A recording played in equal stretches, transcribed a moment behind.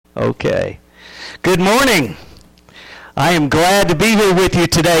Okay. Good morning. I am glad to be here with you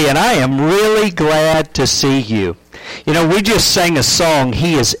today, and I am really glad to see you. You know, we just sang a song,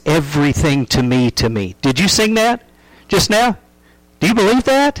 He is everything to me, to me. Did you sing that just now? Do you believe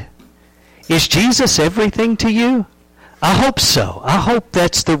that? Is Jesus everything to you? I hope so. I hope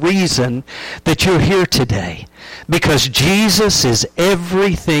that's the reason that you're here today, because Jesus is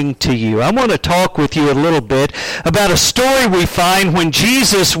everything to you. I want to talk with you a little bit about a story we find when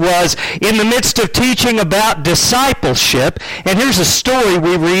Jesus was in the midst of teaching about discipleship. And here's a story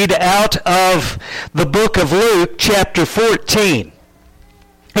we read out of the book of Luke, chapter 14.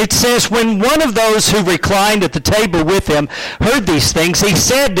 It says, when one of those who reclined at the table with him heard these things, he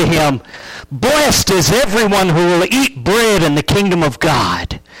said to him, "Blessed is everyone who will eat bread in the kingdom of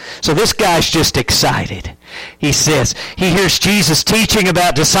God." So this guy's just excited. He says, he hears Jesus teaching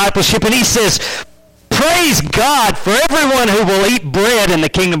about discipleship, and he says, praise God for everyone who will eat bread in the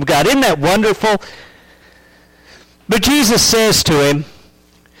kingdom of God. Isn't that wonderful? But Jesus says to him,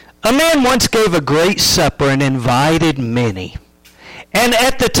 a man once gave a great supper and invited many. And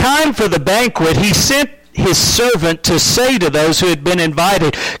at the time for the banquet, he sent his servant to say to those who had been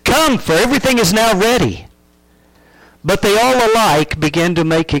invited, "Come, for everything is now ready." But they all alike began to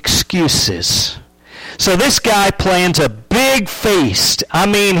make excuses. So this guy plans a big feast. I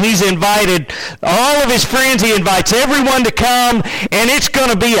mean, he's invited all of his friends. He invites everyone to come, and it's going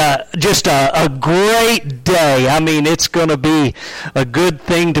to be just a great day. I mean, it's going to be a good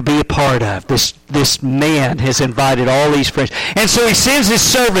thing to be a part of. This man has invited all these friends. And so he sends his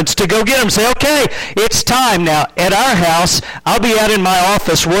servants to go get them and say, okay, it's time now. At our house, I'll be out in my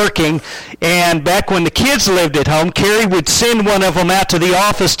office working, and back when the kids lived at home, Carrie would send one of them out to the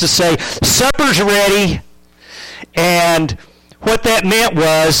office to say, supper's ready. And what that meant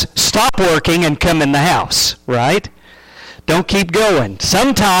was stop working and come in the house, right? Don't keep going.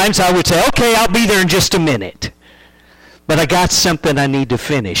 Sometimes I would say, okay, I'll be there in just a minute. But I got something I need to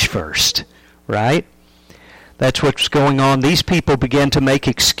finish first, right? That's what's going on. These people began to make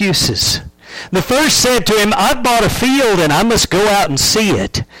excuses. The first said to him, I've bought a field and I must go out and see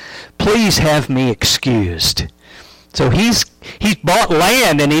it. Please have me excused. So he's bought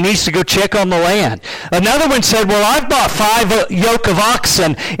land and he needs to go check on the land. Another one said, well, I've bought 5 yoke of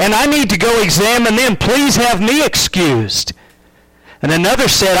oxen and I need to go examine them. Please have me excused. And another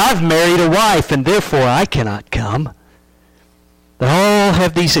said, I've married a wife and therefore I cannot come. They all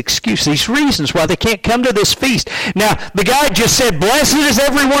have these excuses, these reasons why they can't come to this feast. Now, the guy just said, blessed is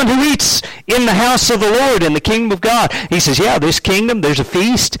everyone who eats in the house of the Lord, in the kingdom of God. He says, yeah, this kingdom, there's a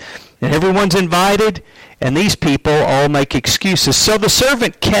feast, and everyone's invited, and these people all make excuses. So the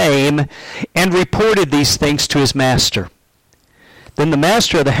servant came and reported these things to his master. Then the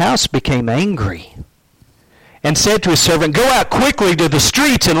master of the house became angry and said to his servant, go out quickly to the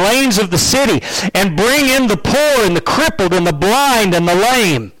streets and lanes of the city and bring in the poor and the crippled and the blind and the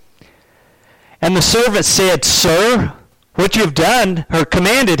lame. And the servant said, sir, what you have done or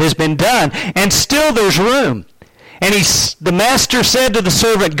commanded has been done, and still there's room. And the master said to the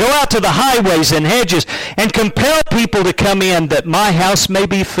servant, go out to the highways and hedges and compel people to come in that my house may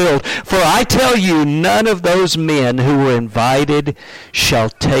be filled. For I tell you, none of those men who were invited shall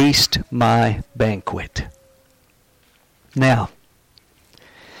taste my banquet. Now,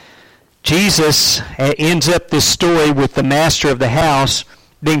 Jesus ends up this story with the master of the house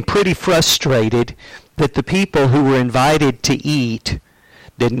being pretty frustrated that the people who were invited to eat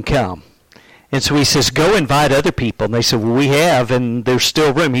didn't come. And so he says, go invite other people. And they said, well, we have, and there's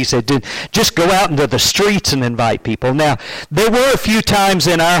still room. He said, just go out into the streets and invite people. Now, there were a few times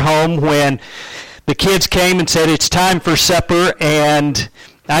in our home when the kids came and said, it's time for supper, and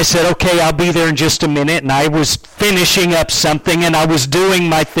I said, okay, I'll be there in just a minute. And I was finishing up something, and I was doing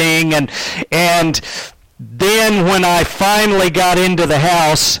my thing. And then when I finally got into the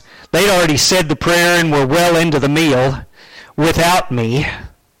house, they'd already said the prayer and were well into the meal without me.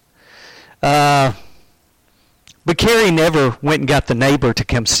 But Carrie never went and got the neighbor to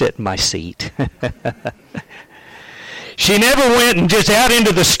come sit in my seat. She never went and just out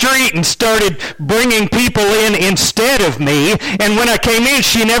into the street and started bringing people in instead of me. And when I came in,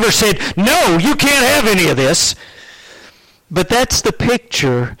 she never said, no, you can't have any of this. But that's the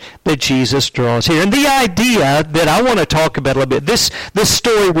picture that Jesus draws here. And the idea that I want to talk about a little bit, this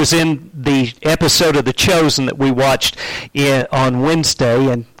story was in the episode of The Chosen that we watched on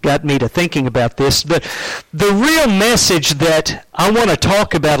Wednesday and got me to thinking about this. But the real message that I want to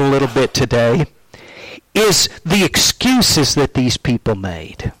talk about a little bit today is the excuses that these people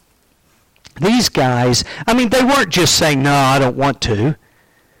made. These guys, I mean, they weren't just saying, no, I don't want to.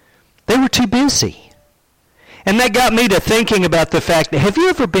 They were too busy. And that got me to thinking about the fact that, have you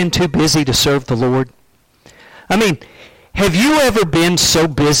ever been too busy to serve the Lord? I mean, have you ever been so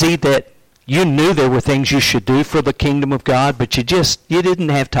busy that you knew there were things you should do for the kingdom of God, but you didn't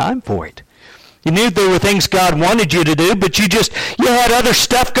have time for it? You knew there were things God wanted you to do, but you had other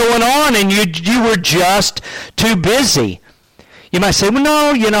stuff going on, and you were just too busy. You might say, well,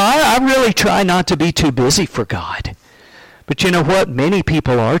 no, I really try not to be too busy for God. But you know what? Many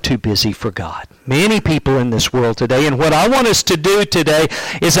people are too busy for God. Many people in this world today. And what I want us to do today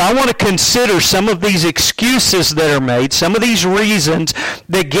is I want to consider some of these excuses that are made, some of these reasons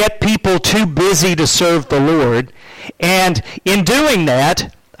that get people too busy to serve the Lord. And in doing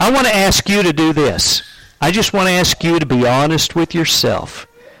that, I want to ask you to do this. I just want to ask you to be honest with yourself.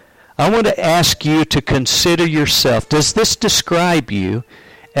 I want to ask you to consider yourself. Does this describe you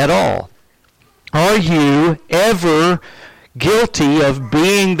at all? Are you ever guilty of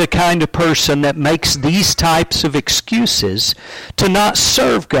being the kind of person that makes these types of excuses to not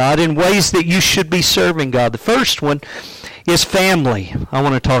serve God in ways that you should be serving God? The first one is family. I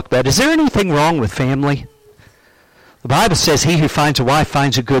want to talk about. Is there anything wrong with family? The Bible says he who finds a wife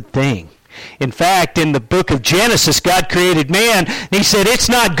finds a good thing. In fact, in the book of Genesis, God created man. And he said it's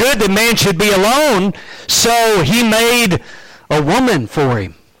not good that man should be alone, so he made a woman for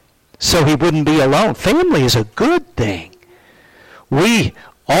him so he wouldn't be alone. Family is a good thing. We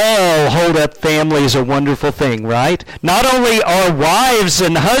all hold up family as a wonderful thing, right? Not only are wives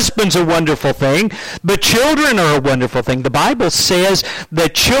and husbands a wonderful thing, but children are a wonderful thing. The Bible says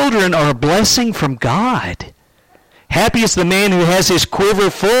that children are a blessing from God. Happy is the man who has his quiver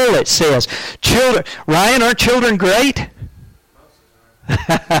full, it says. Children, Ryan, aren't children great? There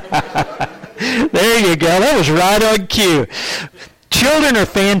you go. That was right on cue. Children are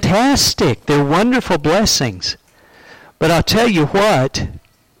fantastic. They're wonderful blessings. But I'll tell you what,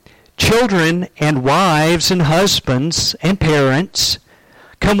 children and wives and husbands and parents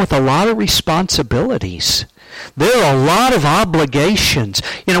come with a lot of responsibilities. There are a lot of obligations.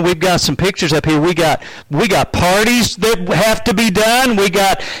 We've got some pictures up here. We got parties that have to be done. We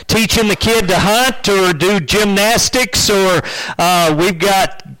got teaching the kid to hunt or do gymnastics, or we've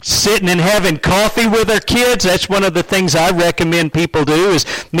got sitting and having coffee with our kids. That's one of the things I recommend people do, is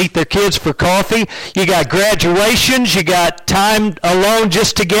meet their kids for coffee. You got graduations. You got time alone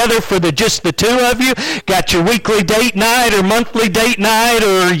just together for just the two of you. Got your weekly date night or monthly date night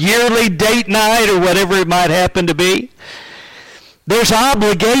or yearly date night or whatever it might happen to be. There's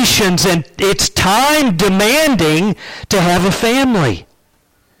obligations, and it's time demanding to have a family.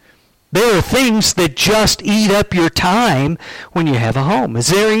 There are things that just eat up your time when you have a home. Is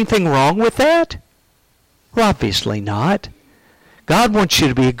there anything wrong with that? Well, obviously not. God wants you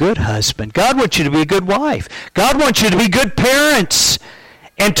to be a good husband. God wants you to be a good wife. God wants you to be good parents.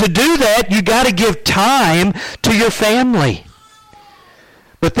 And to do that, you got to give time to your family.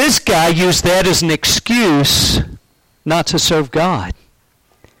 But this guy used that as an excuse not to serve God.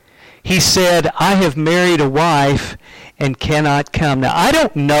 He said, I have married a wife and cannot come. Now, I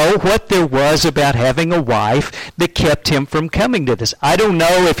don't know what there was about having a wife that kept him from coming to this. I don't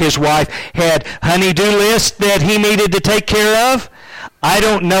know if his wife had honey-do list that he needed to take care of. I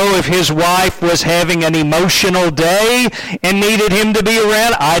don't know if his wife was having an emotional day and needed him to be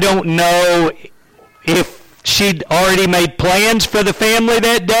around. I don't know if she'd already made plans for the family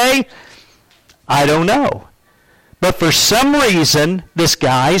that day. I don't know. But for some reason, this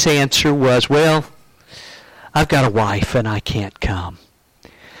guy's answer was, well, I've got a wife and I can't come.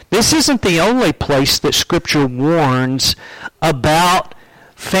 This isn't the only place that Scripture warns about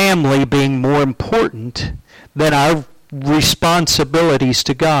family being more important than our responsibilities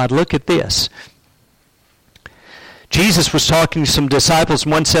to God. Look at this. Jesus was talking to some disciples.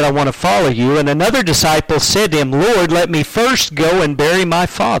 One said, I want to follow you. And another disciple said to him, Lord, let me first go and bury my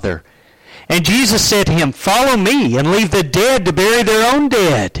father. And Jesus said to him, follow me and leave the dead to bury their own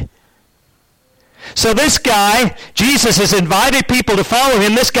dead. So this guy, Jesus has invited people to follow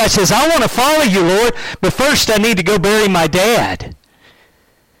him. This guy says, I want to follow you, Lord, but first I need to go bury my dad.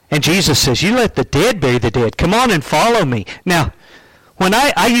 And Jesus says, you let the dead bury the dead. Come on and follow me. Now, when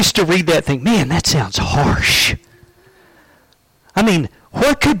I used to read that, think, man, that sounds harsh. I mean,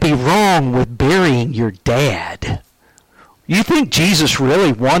 what could be wrong with burying your dad? You think Jesus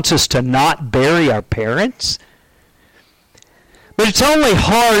really wants us to not bury our parents? But it's only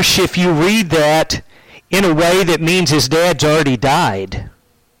harsh if you read that in a way that means his dad's already died.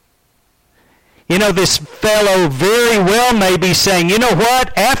 You know, this fellow very well may be saying, you know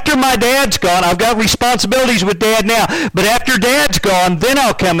what, after my dad's gone, I've got responsibilities with dad now, but after dad's gone, then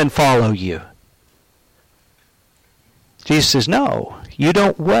I'll come and follow you. Jesus says, no, you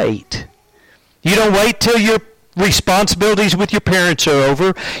don't wait. You don't wait till your responsibilities with your parents are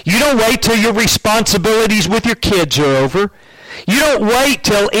over. You don't wait till your responsibilities with your kids are over. You don't wait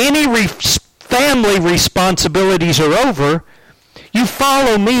till any family responsibilities are over. You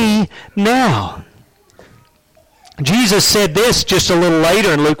follow me now. Jesus said this just a little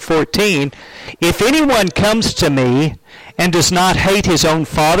later in Luke 14. If anyone comes to me and does not hate his own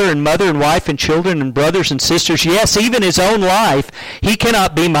father and mother and wife and children and brothers and sisters, yes, even his own life, he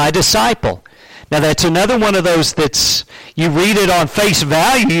cannot be my disciple. Now that's another one of those that's, you read it on face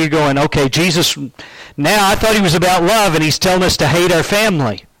value, you're going, okay, Jesus, now I thought he was about love and he's telling us to hate our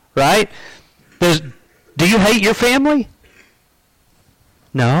family, right? Do you hate your family?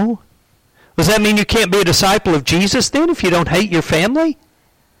 No. Does that mean you can't be a disciple of Jesus then if you don't hate your family?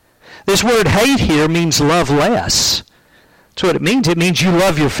 This word hate here means love less. That's what it means. It means you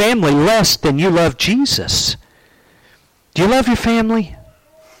love your family less than you love Jesus. Do you love your family?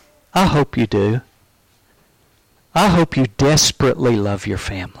 I hope you do. I hope you desperately love your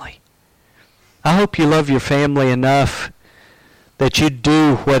family. I hope you love your family enough that you'd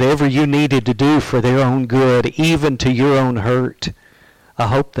do whatever you needed to do for their own good, even to your own hurt. I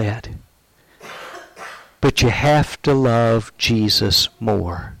hope that. But you have to love Jesus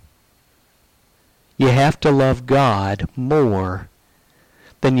more. You have to love God more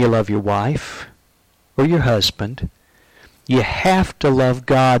than you love your wife or your husband. You have to love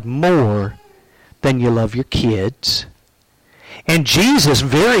God more than you love your kids. And Jesus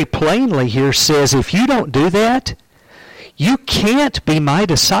very plainly here says, if you don't do that, you can't be my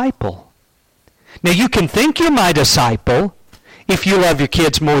disciple. Now you can think you're my disciple if you love your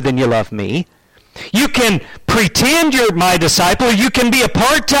kids more than you love me. You can pretend you're my disciple, or you can be a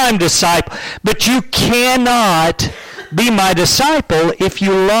part-time disciple, but you cannot be my disciple if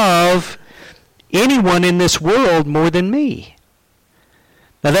you love anyone in this world more than me.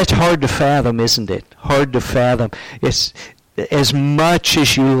 Now that's hard to fathom, isn't it? Hard to fathom. It's as much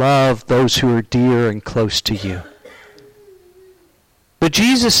as you love those who are dear and close to you. But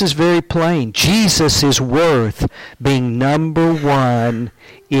Jesus is very plain. Jesus is worth being number one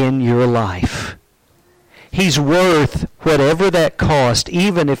in your life. He's worth whatever that cost,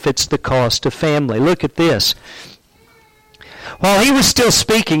 even if it's the cost of family. Look at this. While he was still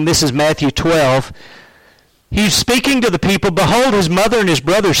speaking, this is Matthew 12, he's speaking to the people. Behold, his mother and his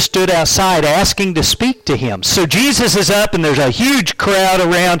brothers stood outside asking to speak to him. So Jesus is up and there's a huge crowd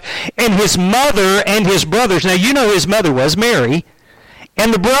around, and his mother and his brothers, now you know who his mother was, Mary,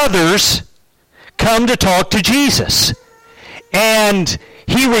 and the brothers come to talk to Jesus. And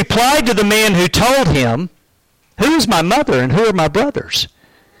he replied to the man who told him, who is my mother and who are my brothers?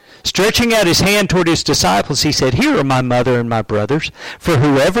 Stretching out his hand toward his disciples, he said, here are my mother and my brothers. For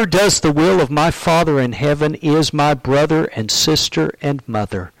whoever does the will of my Father in heaven is my brother and sister and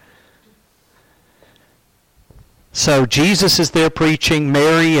mother. So Jesus is there preaching.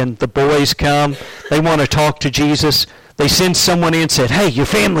 Mary and the boys come. They want to talk to Jesus. They send someone in and said, hey, your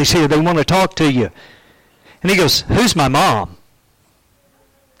family's here. They want to talk to you. And he goes, who's my mom?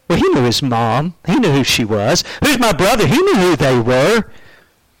 Well, he knew his mom. He knew who she was. Who's my brother? He knew who they were.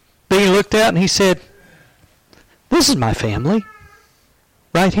 Then he looked out and he said, this is my family,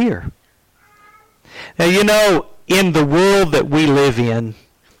 right here. Now, you know, in the world that we live in,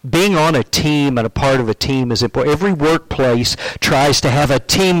 being on a team and a part of a team is important. Every workplace tries to have a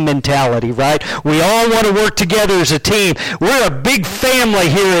team mentality, right? We all want to work together as a team. We're a big family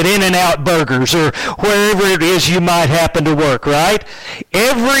here at In-N-Out Burgers or wherever it is you might happen to work, right?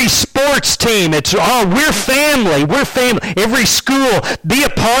 Every sports team, we're family. We're family. Every school, be a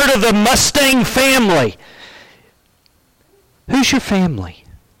part of the Mustang family. Who's your family?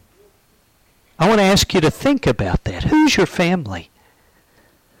 I want to ask you to think about that. Who's your family?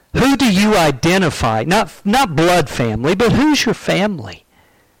 Who do you identify? Not blood family, but who's your family?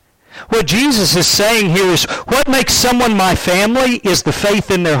 What Jesus is saying here is what makes someone my family is the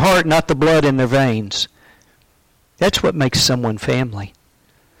faith in their heart, not the blood in their veins. That's what makes someone family.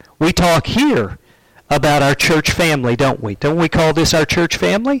 We talk here about our church family, don't we? Don't we call this our church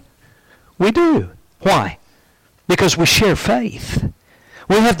family? We do. Why? Because we share faith.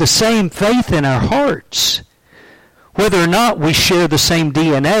 We have the same faith in our hearts. Whether or not we share the same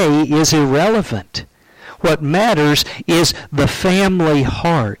DNA is irrelevant. What matters is the family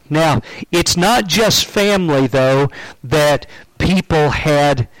heart. Now, it's not just family, though, that people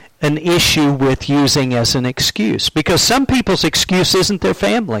had an issue with using as an excuse. Because some people's excuse isn't their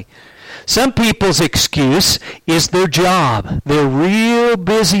family. Some people's excuse is their job. They're real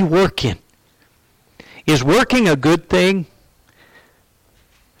busy working. Is working a good thing?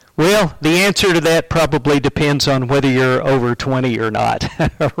 Well, the answer to that probably depends on whether you're over 20 or not,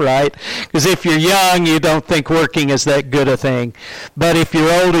 right? Because if you're young, you don't think working is that good a thing. But if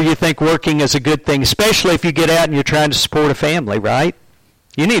you're older, you think working is a good thing, especially if you get out and you're trying to support a family, right?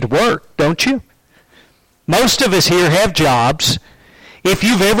 You need to work, don't you? Most of us here have jobs. If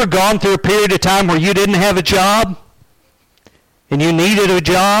you've ever gone through a period of time where you didn't have a job and you needed a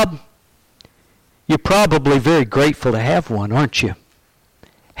job, you're probably very grateful to have one, aren't you?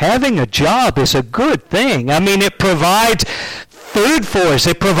 Having a job is a good thing. I mean, it provides food for us.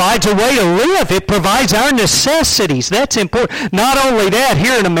 It provides a way to live. It provides our necessities. That's important. Not only that,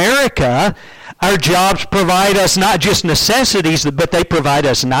 here in America, our jobs provide us not just necessities, but they provide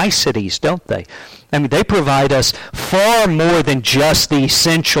us niceties, don't they? I mean, they provide us far more than just the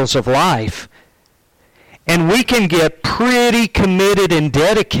essentials of life. And we can get pretty committed and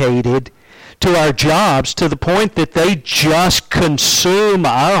dedicated to our jobs to the point that they just consume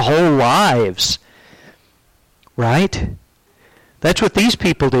our whole lives. Right? That's what these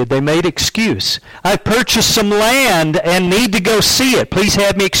people did. They made excuse. I purchased some land and need to go see it. Please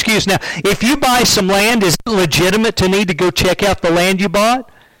have me excused. Now, if you buy some land, is it legitimate to need to go check out the land you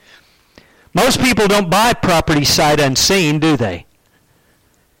bought? Most people don't buy property sight unseen, do they?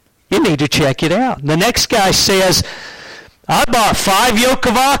 You need to check it out. The next guy says, I bought 5 yoke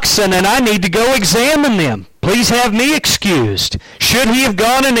of oxen and I need to go examine them. Please have me excused. Should he have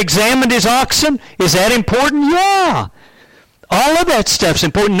gone and examined his oxen? Is that important? Yeah. All of that stuff's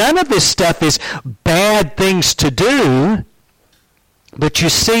important. None of this stuff is bad things to do. But you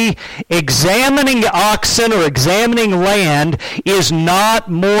see, examining oxen or examining land is not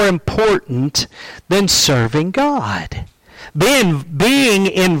more important than serving God. Being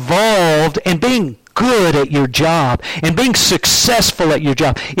involved and being good at your job and being successful at your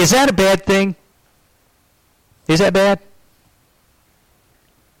job, is that a bad thing? Is that bad?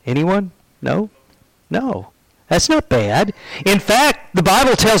 Anyone? No? No. That's not bad. In fact, the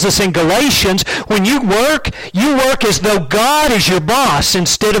Bible tells us in Galatians, when you work as though God is your boss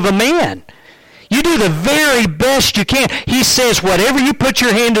instead of a man. You do the very best you can. He says, whatever you put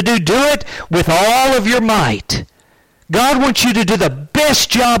your hand to do, do it with all of your might. God wants you to do the best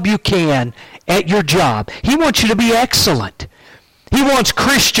job you can at your job. He wants you to be excellent. He wants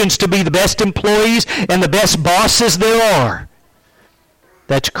Christians to be the best employees and the best bosses there are.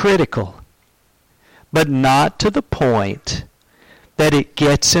 That's critical. But not to the point that it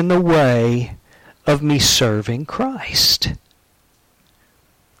gets in the way of me serving Christ.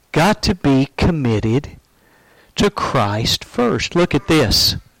 Got to be committed to Christ first. Look at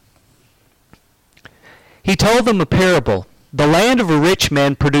this. He told them a parable. The land of a rich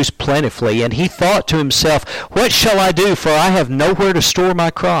man produced plentifully, and he thought to himself, what shall I do, for I have nowhere to store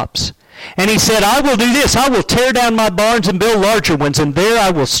my crops? And he said, I will do this. I will tear down my barns and build larger ones, and there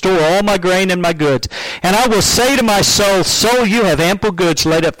I will store all my grain and my goods. And I will say to my soul, soul, you have ample goods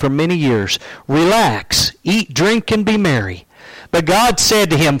laid up for many years. Relax, eat, drink, and be merry. But God said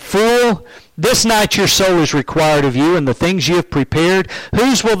to him, fool, this night your soul is required of you, and the things you have prepared,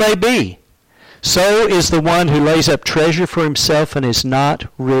 whose will they be? So is the one who lays up treasure for himself and is not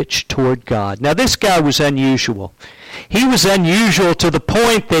rich toward God. Now this guy was unusual. He was unusual to the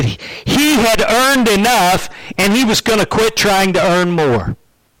point that he had earned enough and he was going to quit trying to earn more.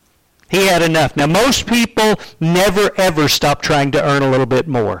 He had enough. Now most people never ever stop trying to earn a little bit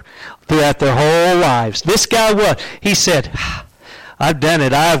more throughout their whole lives. This guy was. He said, I've done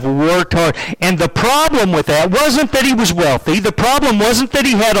it. I've worked hard. And the problem with that wasn't that he was wealthy. The problem wasn't that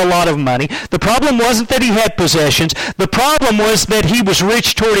he had a lot of money. The problem wasn't that he had possessions. The problem was that he was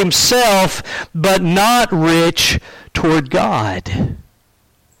rich toward himself, but not rich toward God.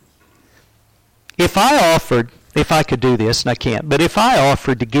 If I could do this, and I can't, but if I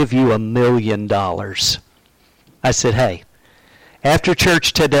offered to give you $1 million, I said, hey, after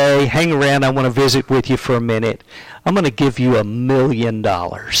church today, hang around. I want to visit with you for a minute. I'm going to give you $1 million.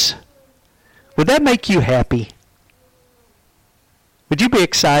 Would that make you happy? Would you be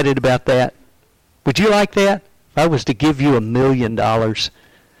excited about that? Would you like that? If I was to give you $1 million. What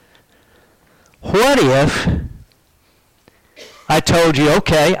if I told you,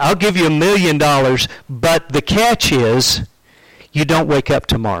 okay, I'll give you $1 million, but the catch is you don't wake up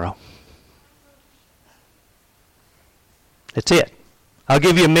tomorrow. That's it. I'll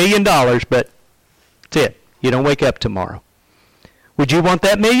give you $1 million, but that's it. You don't wake up tomorrow. Would you want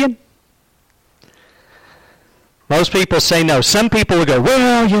that million? Most people say no. Some people will go,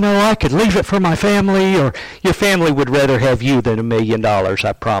 well, I could leave it for my family, or your family would rather have you than $1 million.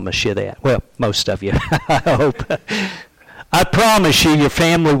 I promise you that. Well, most of you, I hope. I promise you your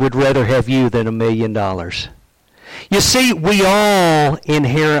family would rather have you than $1 million. You see, we all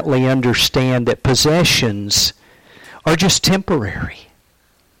inherently understand that possessions are just temporary.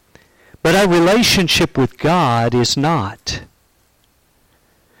 But our relationship with God is not.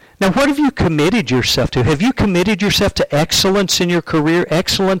 Now, what have you committed yourself to? Have you committed yourself to excellence in your career,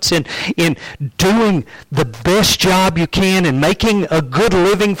 excellence in doing the best job you can and making a good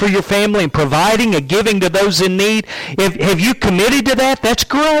living for your family and providing and giving to those in need? Have you committed to that? That's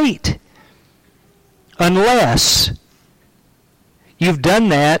great. Unless you've done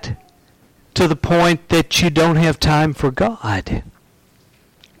that to the point that you don't have time for God.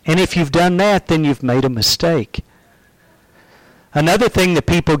 And if you've done that, then you've made a mistake. Another thing that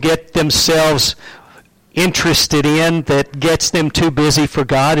people get themselves interested in that gets them too busy for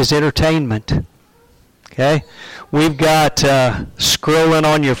God is entertainment. Okay? We've got scrolling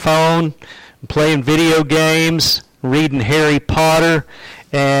on your phone, playing video games, reading Harry Potter,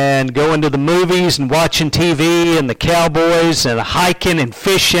 and going to the movies and watching TV and the cowboys and hiking and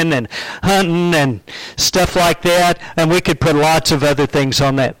fishing and hunting and stuff like that. And we could put lots of other things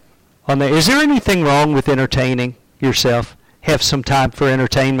on that. Is there anything wrong with entertaining yourself? Have some time for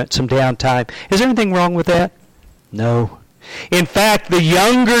entertainment, some downtime. Is there anything wrong with that? No. In fact, the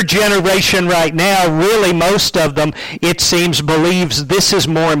younger generation right now, really most of them, it seems, believes this is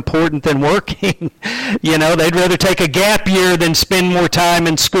more important than working. You know, they'd rather take a gap year than spend more time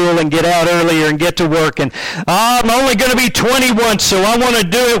in school and get out earlier and get to work. And I'm only going to be 21, so I want to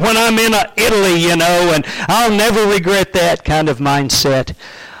do it when I'm in Italy, you know, and I'll never regret that kind of mindset.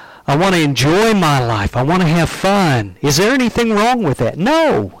 I want to enjoy my life. I want to have fun. Is there anything wrong with that?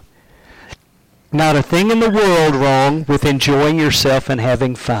 No. Not a thing in the world wrong with enjoying yourself and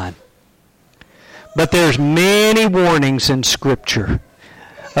having fun. But there's many warnings in Scripture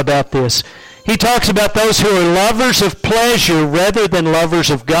about this. He talks about those who are lovers of pleasure rather than lovers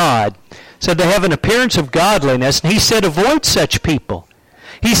of God. So they have an appearance of godliness, and he said avoid such people.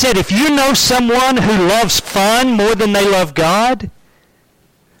 He said if you know someone who loves fun more than they love God,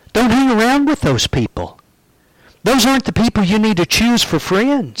 don't hang around with those people. Those aren't the people you need to choose for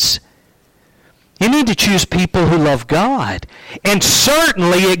friends. You need to choose people who love God. And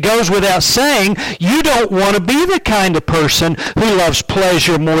certainly it goes without saying, you don't want to be the kind of person who loves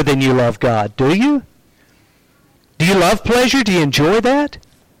pleasure more than you love God, do you? Do you love pleasure? Do you enjoy that?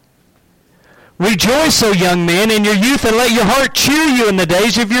 Rejoice, O young man, in your youth, and let your heart cheer you in the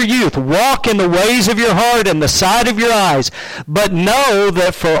days of your youth. Walk in the ways of your heart and the sight of your eyes. But know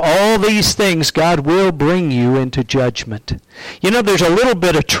that for all these things God will bring you into judgment. You know, there's a little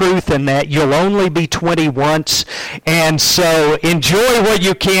bit of truth in that. You'll only be 20 once, and so enjoy what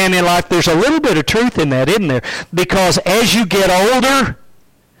you can in life. There's a little bit of truth in that, isn't there? Because as you get older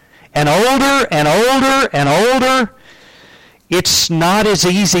and older and older and older, it's not as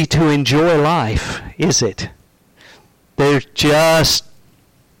easy to enjoy life, is it? There's just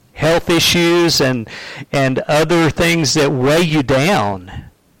health issues and other things that weigh you down.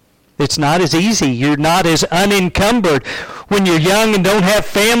 It's not as easy. You're not as unencumbered. When you're young and don't have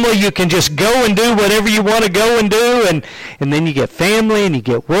family, you can just go and do whatever you want to go and do, and then you get family and you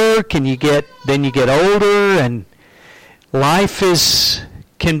get work and then you get older, and life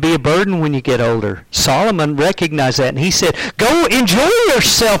can be a burden when you get older. Solomon recognized that, and he said, go enjoy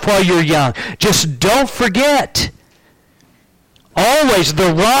yourself while you're young. Just don't forget. Always,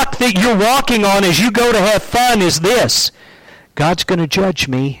 the rock that you're walking on as you go to have fun is this: God's going to judge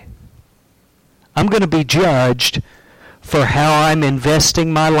me. I'm going to be judged for how I'm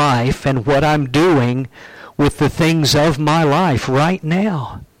investing my life and what I'm doing with the things of my life right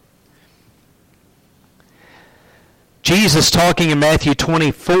now. Jesus, talking in Matthew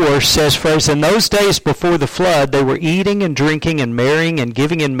 24, says, "For in those days before the flood, they were eating and drinking and marrying and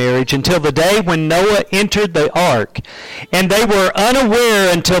giving in marriage until the day when Noah entered the ark. And they were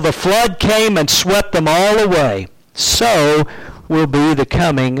unaware until the flood came and swept them all away. So will be the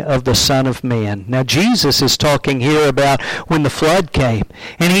coming of the Son of Man." Now Jesus is talking here about when the flood came.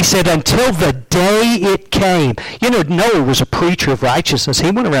 And he said, until the day it came. You know, Noah was a preacher of righteousness.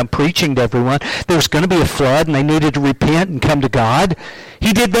 He went around preaching to everyone. There was going to be a flood and they needed to repent and come to God.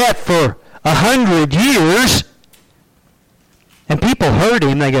 He did that for 100 years. And people heard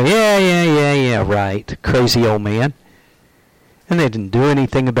him. They go, yeah, right. Crazy old man. And they didn't do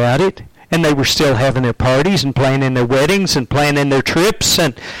anything about it. And they were still having their parties and planning their weddings and planning their trips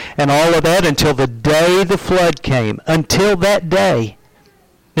and all of that until the day the flood came. Until that day.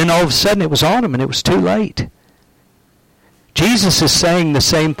 Then all of a sudden it was on them and it was too late. Jesus is saying the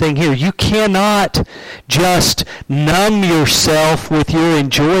same thing here. You cannot just numb yourself with your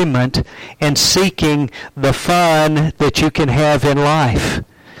enjoyment and seeking the fun that you can have in life.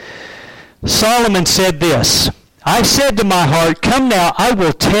 Solomon said this: I said to my heart, come now, I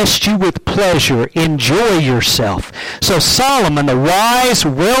will test you with pleasure. Enjoy yourself. So Solomon, the wise,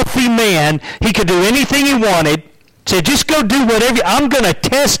 wealthy man, he could do anything he wanted. Said, just go do whatever. I'm going to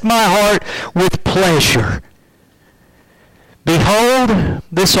test my heart with pleasure. Behold,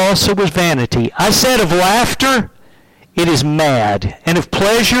 this also was vanity. I said of laughter, it is mad. And of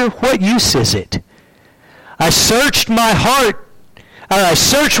pleasure, what use is it? I searched with my heart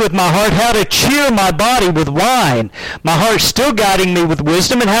how to cheer my body with wine. My heart still guiding me with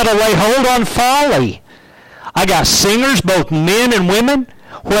wisdom and how to lay hold on folly. I got singers, both men and women.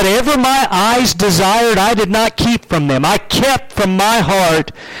 Whatever my eyes desired, I did not keep from them. I kept from my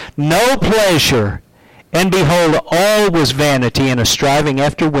heart no pleasure. And behold, all was vanity and a striving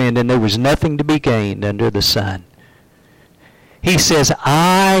after wind, and there was nothing to be gained under the sun. He says,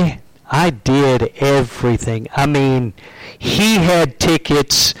 I did everything. I mean, he had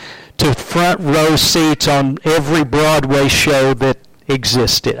tickets to front row seats on every Broadway show that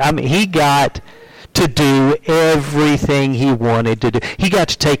existed. I mean, he got to do everything he wanted to do. He got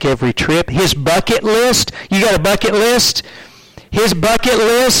to take every trip. His bucket list, you got a bucket list? His bucket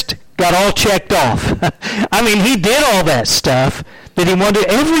list got all checked off. I mean, he did all that stuff that he wanted,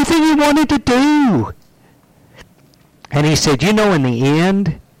 everything he wanted to do. And he said, you know, in the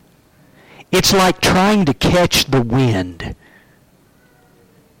end, it's like trying to catch the wind.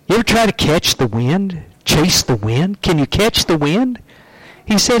 You ever try to catch the wind? Chase the wind? Can you catch the wind?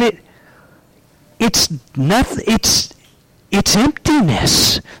 He said it's nothing. It's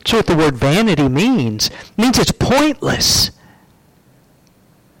emptiness. That's what the word vanity means. It means it's pointless.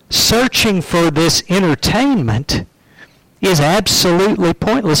 Searching for this entertainment is absolutely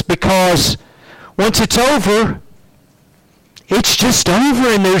pointless because once it's over, it's just over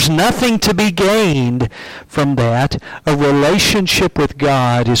and there's nothing to be gained from that. A relationship with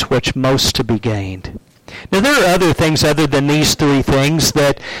God is what's most to be gained. Now, there are other things other than these three things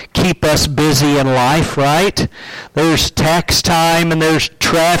that keep us busy in life, right? There's tax time, and there's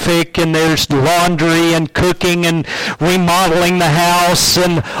traffic, and there's laundry, and cooking, and remodeling the house,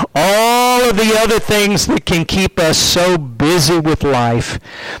 and all of the other things that can keep us so busy with life.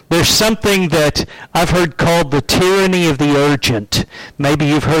 There's something that I've heard called the tyranny of the urgent. Maybe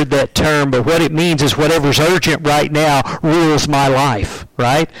you've heard that term, but what it means is whatever's urgent right now rules my life,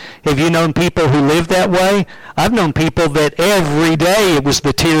 right? Have you known people who live that way? I've known people that every day it was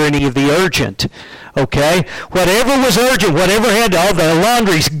the tyranny of the urgent. Okay? Whatever was urgent, whatever had all the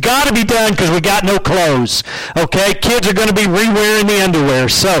laundry's got to be done because we got no clothes. Okay? Kids are going to be re-wearing the underwear.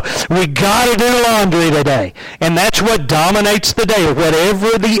 So we got to do laundry today. And that's what dominates the day,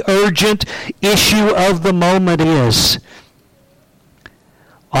 whatever the urgent issue of the moment is.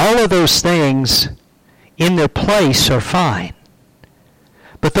 All of those things in their place are fine.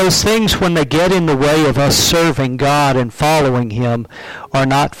 But those things, when they get in the way of us serving God and following Him, are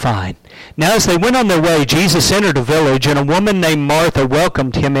not fine. Now, as they went on their way, Jesus entered a village, and a woman named Martha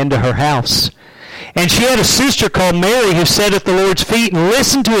welcomed Him into her house. And she had a sister called Mary who sat at the Lord's feet and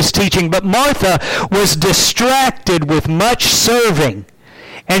listened to His teaching. But Martha was distracted with much serving.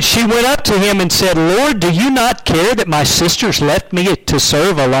 And she went up to Him and said, Lord, do you not care that my sister's left me to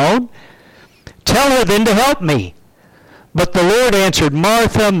serve alone? Tell her then to help me. But the Lord answered,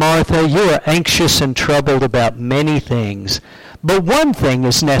 Martha, Martha, you are anxious and troubled about many things. But one thing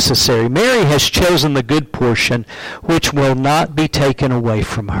is necessary. Mary has chosen the good portion, which will not be taken away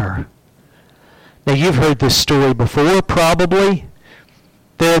from her. Now, you've heard this story before, probably.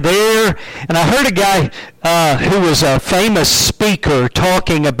 They're there, and I heard a guy who was a famous speaker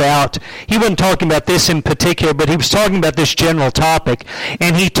talking about, he wasn't talking about this in particular, but he was talking about this general topic,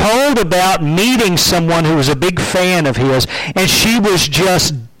 and he told about meeting someone who was a big fan of his, and she was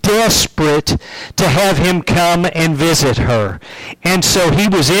just desperate to have him come and visit her. And so he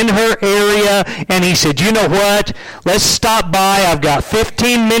was in her area, and he said, you know what? Let's stop by. I've got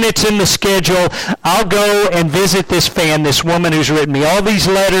 15 minutes in the schedule. I'll go and visit this fan, this woman who's written me all these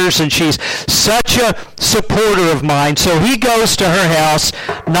letters, and she's such a supporter of mine. So he goes to her house,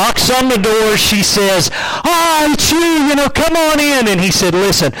 knocks on the door. She says, it's you, come on in. And he said,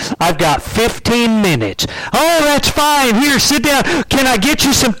 listen, I've got 15 minutes. Oh, that's fine. Here, sit down. Can I get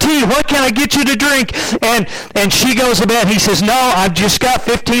you some tea? What can I get you to drink? And she goes about, he says, no, I've just got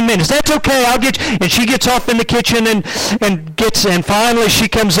 15 minutes. That's okay, I'll get you. And she gets off in the kitchen and finally she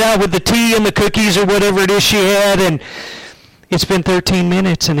comes out with the tea and the cookies or whatever it is she had, and it's been 13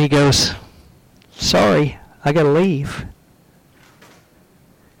 minutes, and he goes, sorry, I gotta leave.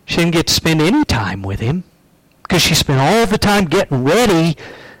 She didn't get to spend any time with him because she spent all the time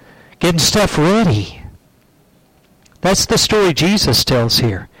getting stuff ready. That's the story Jesus tells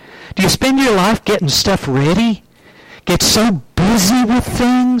here. Do you spend your life getting stuff ready? get so busy with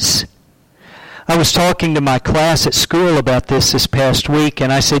things. I was talking to my class at school about this past week,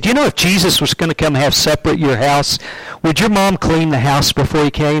 and I said, if Jesus was going to come have supper at your house, would your mom clean the house before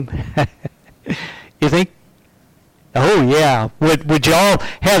he came? You think? Oh, yeah. Would y'all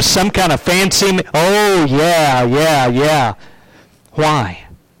have some kind of fancy? Oh, yeah. Why?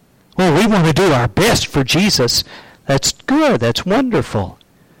 Well, we want to do our best for Jesus. That's good. That's wonderful.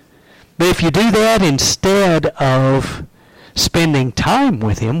 But if you do that instead of spending time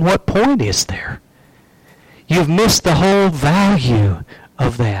with him, what point is there? You've missed the whole value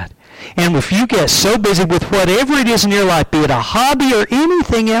of that. And if you get so busy with whatever it is in your life, be it a hobby or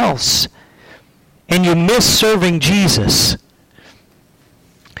anything else, and you miss serving Jesus,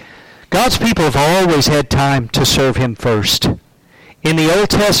 God's people have always had time to serve him first. In the Old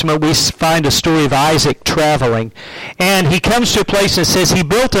Testament, we find a story of Isaac traveling, and he comes to a place and says he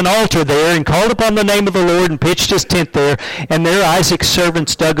built an altar there and called upon the name of the Lord and pitched his tent there, and there Isaac's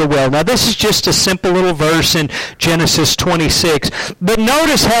servants dug a well. Now, this is just a simple little verse in Genesis 26, but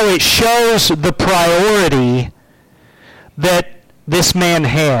notice how it shows the priority that this man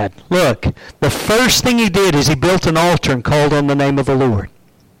had. Look, the first thing he did is he built an altar and called on the name of the Lord.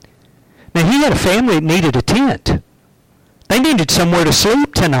 Now, he had a family that needed a tent. They needed somewhere to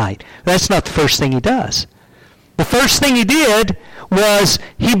sleep tonight. That's not the first thing he does. The first thing he did was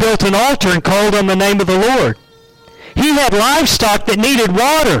he built an altar and called on the name of the Lord. He had livestock that needed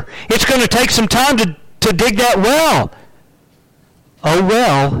water. It's going to take some time to dig that well. Oh,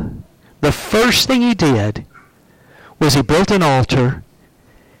 well, the first thing he did was he built an altar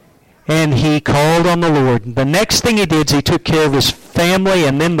and he called on the Lord. The next thing he did is he took care of his family,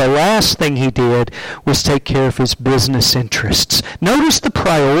 and then the last thing he did was take care of his business interests. Notice the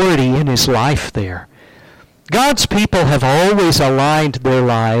priority in his life there. God's people have always aligned their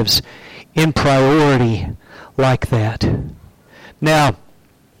lives in priority like that. Now,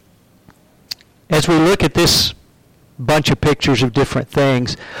 as we look at this bunch of pictures of different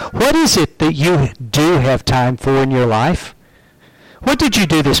things, what is it that you do have time for in your life? What did you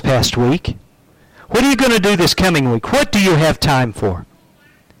do this past week? What are you going to do this coming week? What do you have time for?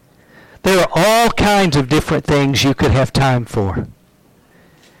 There are all kinds of different things you could have time for.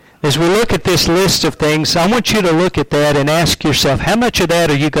 As we look at this list of things, I want you to look at that and ask yourself, how much of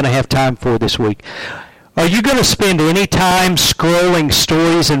that are you going to have time for this week? Are you going to spend any time scrolling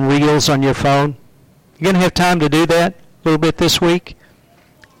stories and reels on your phone? You going to have time to do that a little bit this week?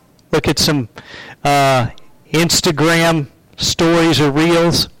 Look at some Instagram stories or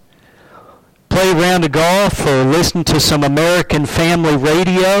reels. Play a round of golf or listen to some American family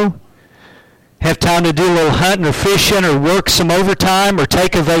radio. Have time to do a little hunting or fishing or work some overtime or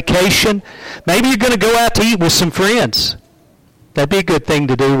take a vacation. Maybe you're going to go out to eat with some friends. That'd be a good thing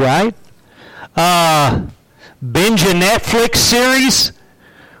to do, right? Binge a Netflix series.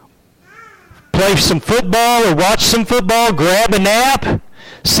 Play some football or watch some football. Grab a nap.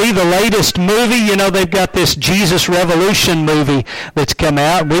 See the latest movie. They've got this Jesus Revolution movie that's come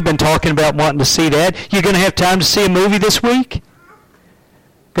out. We've been talking about wanting to see that. You're going to have time to see a movie this week?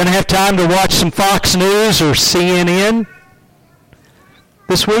 Going to have time to watch some Fox News or CNN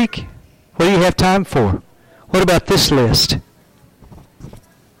this week? What do you have time for? What about this list?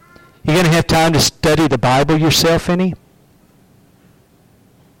 You going to have time to study the Bible yourself any?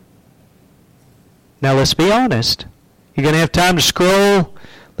 Now let's be honest. You're going to have time to scroll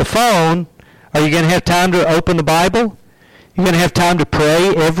the phone? Are you going to have time to open the Bible? You're going to have time to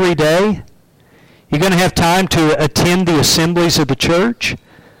pray every day? You're going to have time to attend the assemblies of the church?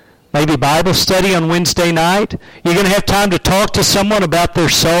 Maybe Bible study on Wednesday night? You're going to have time to talk to someone about their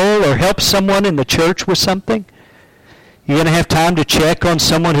soul or help someone in the church with something? You're going to have time to check on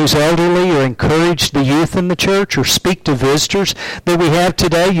someone who's elderly or encourage the youth in the church or speak to visitors that we have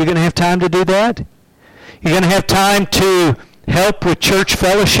today? You're going to have time to do that? You're going to have time to help with church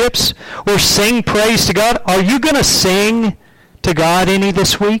fellowships or sing praise to God? Are you going to sing to God any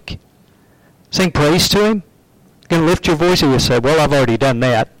this week? Sing praise to Him? You're going to lift your voice and you say, well, I've already done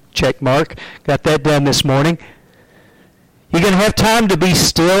that. Check mark. Got that done this morning. You're going to have time to be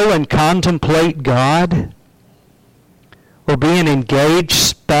still and contemplate God? Or be an engaged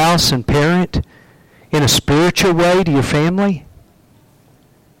spouse and parent in a spiritual way to your family?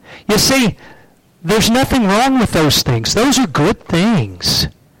 You see, there's nothing wrong with those things. Those are good things.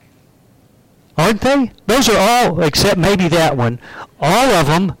 Aren't they? Those are all, except maybe that one. All of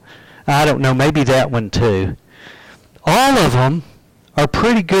them, I don't know, maybe that one too. All of them are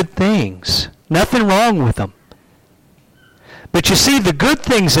pretty good things. Nothing wrong with them. But you see, the good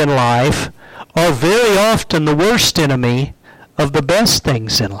things in life are very often the worst enemy of the best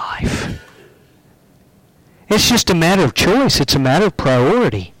things in life. It's just a matter of choice. It's a matter of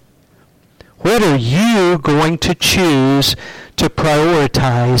priority. What are you going to choose to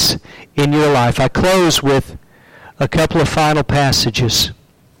prioritize in your life? I close with a couple of final passages.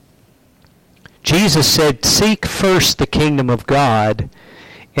 Jesus said, "Seek first the kingdom of God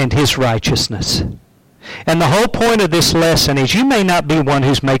and His righteousness." And the whole point of this lesson is you may not be one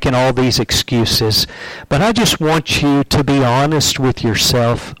who's making all these excuses, but I just want you to be honest with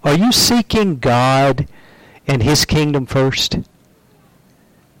yourself. Are you seeking God and His kingdom first?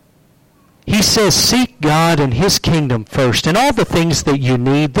 He says, seek God and His kingdom first, and all the things that you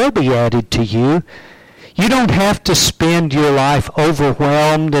need, they'll be added to you. You don't have to spend your life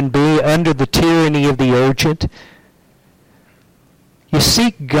overwhelmed and be under the tyranny of the urgent. You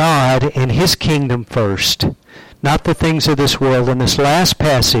seek God and His kingdom first, not the things of this world. In this last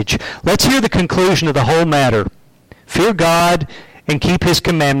passage, let's hear the conclusion of the whole matter. Fear God and keep His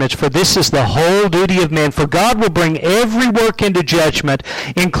commandments, for this is the whole duty of men. For God will bring every work into judgment,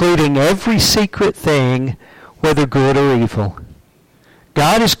 including every secret thing, whether good or evil.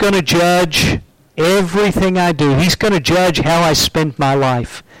 God is going to judge everything I do. He's going to judge how I spend my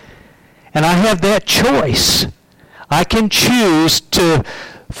life. And I have that choice. I can choose to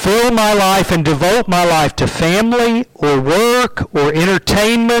fill my life and devote my life to family or work or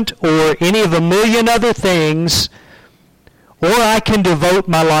entertainment or any of a million other things, or I can devote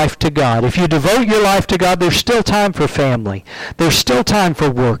my life to God. If you devote your life to God, there's still time for family. There's still time for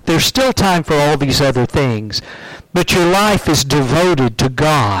work. There's still time for all these other things. But your life is devoted to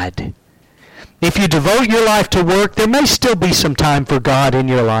God. If you devote your life to work, there may still be some time for God in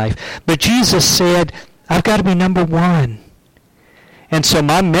your life. But Jesus said, I've got to be number one. And so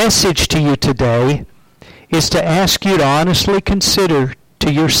my message to you today is to ask you to honestly consider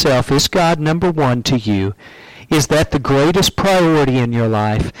to yourself, is God number one to you? Is that the greatest priority in your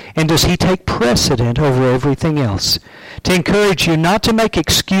life? And does He take precedent over everything else? To encourage you not to make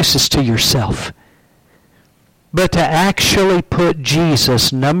excuses to yourself, but to actually put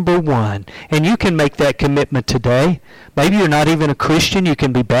Jesus number one. And you can make that commitment today. Maybe you're not even a Christian. You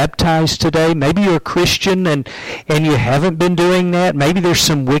can be baptized today. Maybe you're a Christian and you haven't been doing that. Maybe there's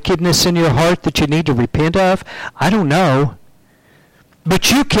some wickedness in your heart that you need to repent of. I don't know.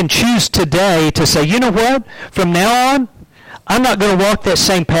 But you can choose today to say, you know what? From now on, I'm not going to walk that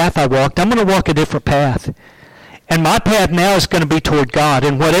same path I walked. I'm going to walk a different path. And my path now is going to be toward God.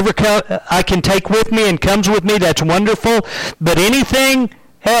 And whatever I can take with me and comes with me, that's wonderful. But anything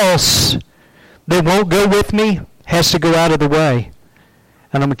else that won't go with me has to go out of the way.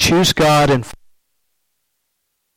 And I'm going to choose God and